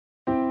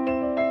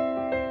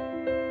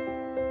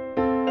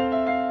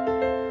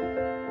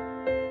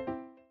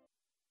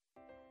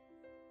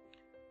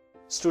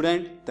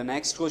Student, the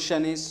next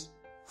question is,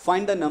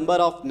 find the number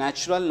of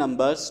natural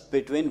numbers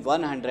between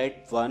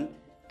 101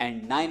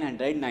 and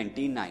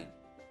 999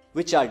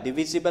 which are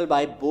divisible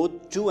by both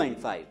 2 and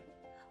 5.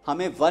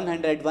 हमें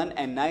 101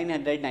 and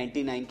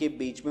 999 के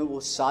बीच में वो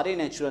सारे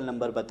natural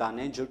number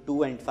बताने हैं जो 2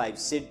 and 5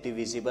 से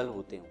डिविजिबल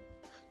होते हो।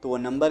 तो वो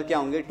नंबर क्या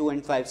होंगे 2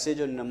 and 5 से,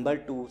 जो नंबर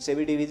 2 से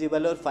भी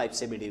डिविजिबल और 5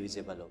 से भी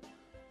डिविजिबल हो।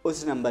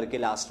 उस नंबर के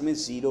लास्ट में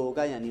 0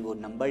 होगा, यानी वो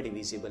नंबर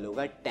डिविजिबल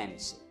होगा 10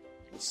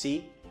 से। सी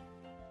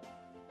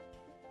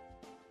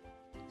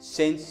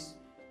since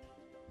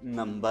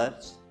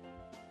numbers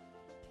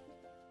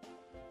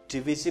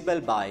divisible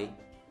by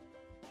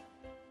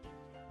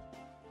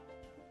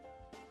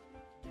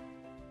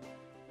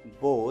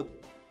both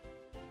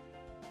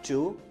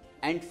 2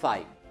 and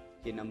 5,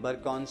 ये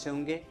नंबर कौन से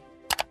होंगे?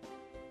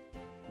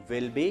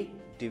 will be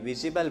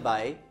divisible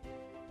by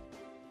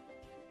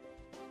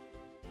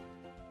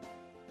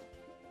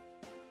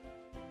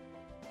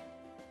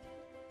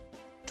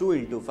 2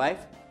 into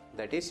 5,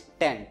 that is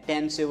 10।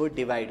 10 से वो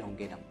डिवाइड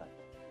होंगे नंबर।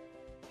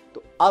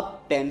 तो अब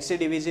 10 से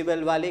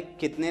डिविजिबल वाले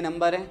कितने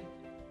नंबर हैं?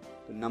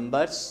 तो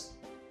numbers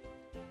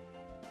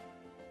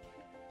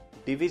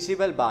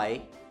divisible by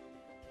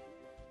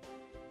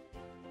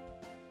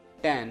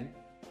 10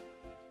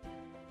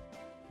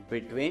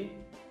 between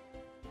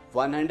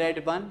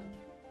 101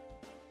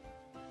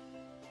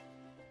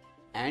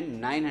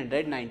 and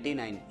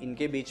 999,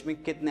 इनके बीच में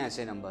कितने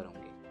ऐसे नंबर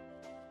होंगे?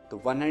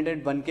 तो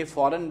 101 के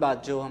फौरन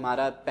बाद जो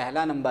हमारा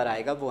पहला नंबर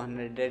आएगा वो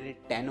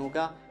 110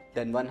 होगा,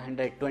 then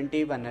 120,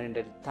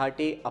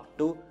 130 up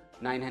to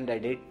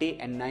 980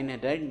 and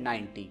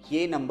 990,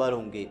 ये नंबर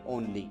होंगे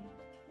ओनली।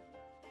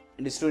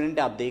 स्टूडेंट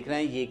आप देख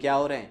रहे हैं ये क्या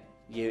हो रहे हैं,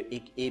 ये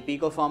एक AP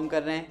को फॉर्म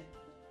कर रहे हैं।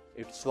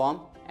 इट्स फॉर्म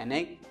एन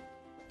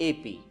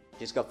AP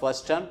जिसका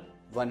फर्स्ट टर्म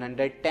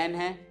 110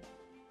 है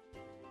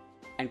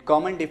एंड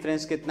कॉमन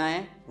डिफरेंस कितना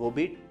है, वो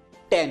भी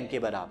 10 के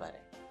बराबर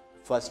है।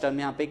 फर्स्ट टर्म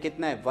यहाँ पे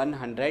कितना है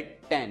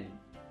 110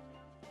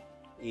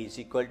 is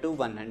equal to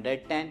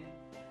 110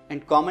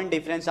 and common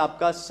difference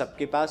आपका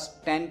सबके पास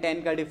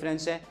 10 का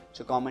डिफरेंस है,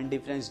 जो कॉमन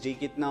डिफरेंस D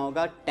कितना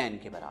होगा 10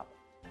 के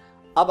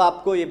बराबर। अब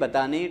आपको ये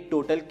बताने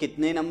टोटल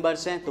कितने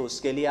नंबर्स हैं, तो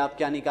उसके लिए आप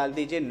क्या निकाल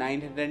दीजिए,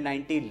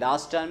 990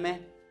 लास्ट टर्म है,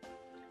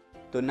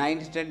 तो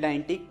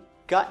 990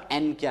 का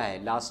n क्या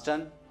है लास्ट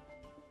टर्म,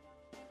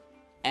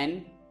 n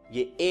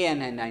ये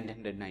an है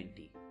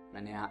 990,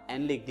 मैंने यहाँ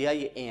n लिख दिया,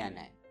 ये an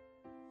है।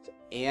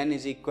 an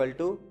is equal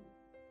to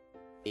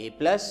a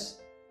plus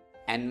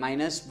n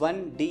minus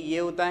 1 d ये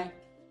होता है।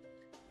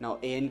 नाउ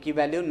an की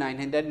वैल्यू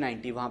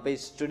 990, वहां पे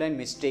स्टूडेंट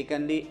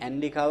मिस्टेकनली n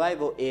लिखा हुआ है,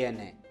 वो an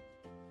है,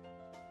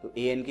 तो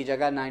an की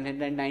जगह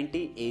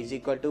 990, a is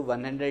equal to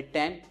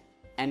 110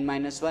 n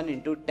minus 1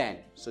 into 10,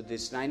 so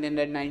this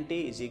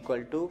 990 is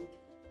equal to,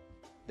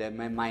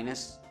 मैं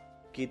माइनस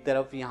की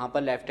तरफ यहाँ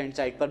पर लेफ्ट हैंड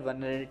साइड पर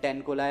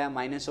 110 को लाया,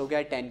 माइनस हो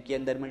गया, 10 के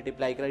अंदर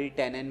मल्टीप्लाई करी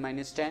 10 n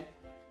minus 10,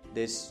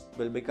 this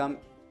will become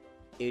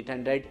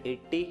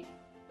 880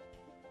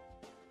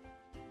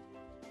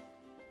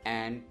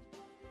 and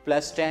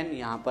plus 10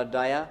 यहां पर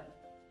लाया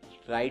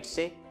राइट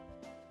से,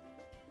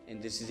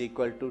 and this is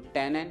equal to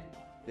 10n,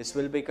 this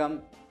will become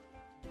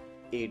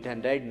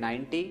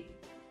 890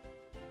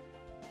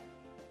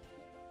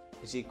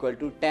 is equal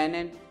to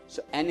 10n,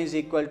 so n is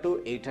equal to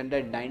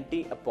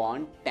 890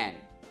 upon 10,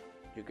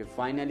 जो कि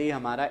फाइनली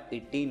हमारा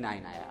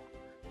 89 आया।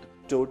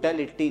 तो टोटल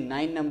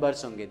 89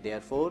 नंबर्स होंगे,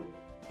 therefore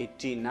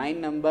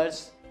 89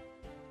 numbers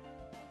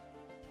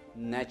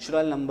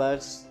natural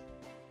numbers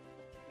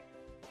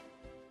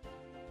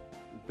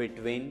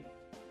between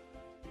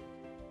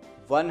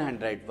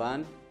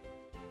 101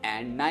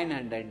 and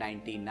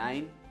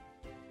 999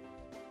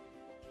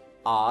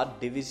 are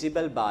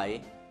divisible by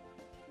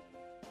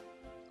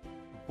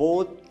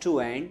both 2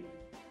 and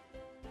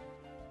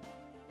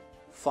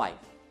 5।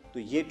 तो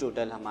ये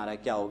total हमारा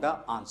क्या होगा,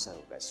 आंसर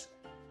होगा।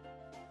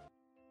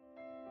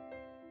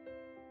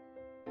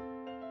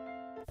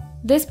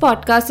 This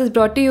podcast is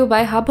brought to you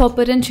bye hub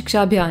hopper and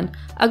शिक्षा अभियान।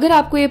 अगर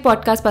आपको ये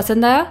पॉडकास्ट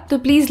पसंद आया तो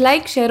प्लीज़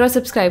लाइक, शेयर और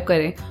सब्सक्राइब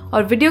करें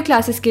और वीडियो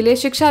क्लासेस के लिए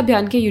शिक्षा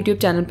अभियान के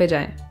YouTube चैनल पर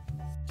जाएं।